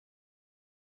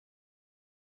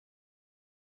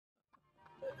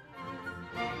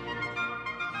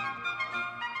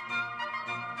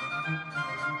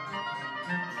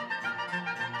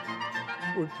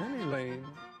With Penny Lane,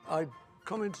 I'd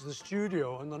come into the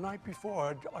studio, and the night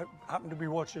before, I happened to be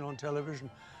watching on television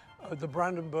the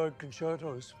Brandenburg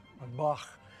concertos by Bach.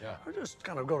 Yeah. I just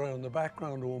kind of got it on the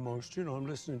background almost, you know, I'm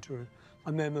listening to it.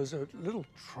 And then there's a little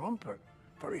trumpet,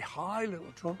 very high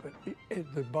little trumpet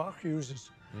that Bach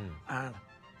uses. And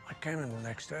I came in the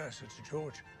next day, I said to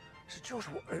George,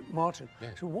 Martin, Yeah.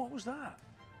 I said, what was that?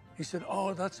 He said,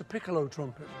 oh, that's a Piccolo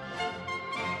trumpet.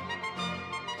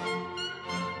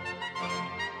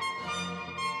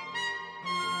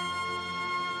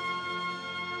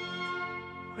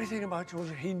 What do you think about George?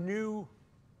 He knew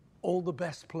all the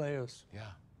best players. Yeah.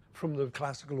 From the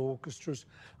classical orchestras.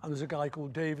 And there's a guy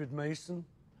called David Mason,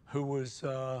 who was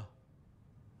a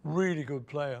really good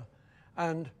player.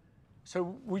 And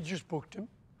so we just booked him.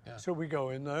 Yeah. So we go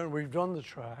in there and we've done the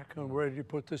track and we're ready to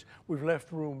put this. We've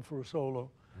left room for a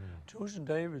solo. George and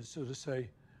David sort of say,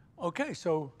 okay,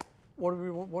 so what do we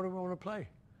want to play?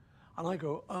 And I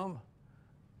go, and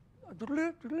they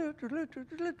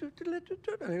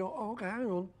go, oh, okay,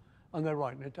 hang on. And they're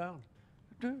writing it down.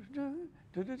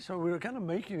 So we were kind of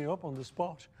making it up on the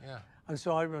spot. Yeah. And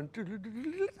so I went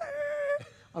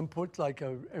and put like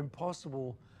an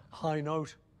impossible high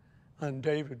note. And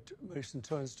David Mason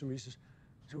turns to me and says,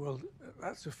 well,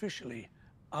 that's officially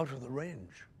out of the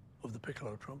range of the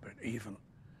piccolo trumpet, even.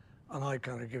 And I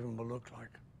kind of give him a look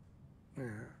like, yeah,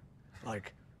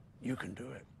 like, you can do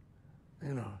it.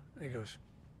 You know, and he goes,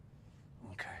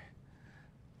 okay.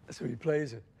 So he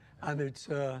plays it. And it's,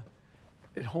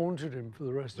 it haunted him for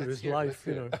the rest of his life,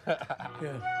 you know.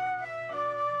 Yeah.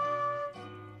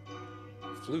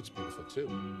 The flute's beautiful too.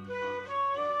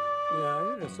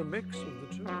 Yeah, it's a mix of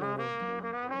the two.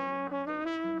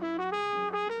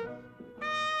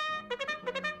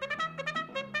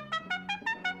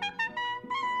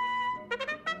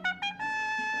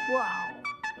 Wow.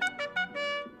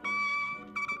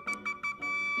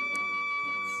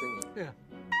 Singing. Yeah.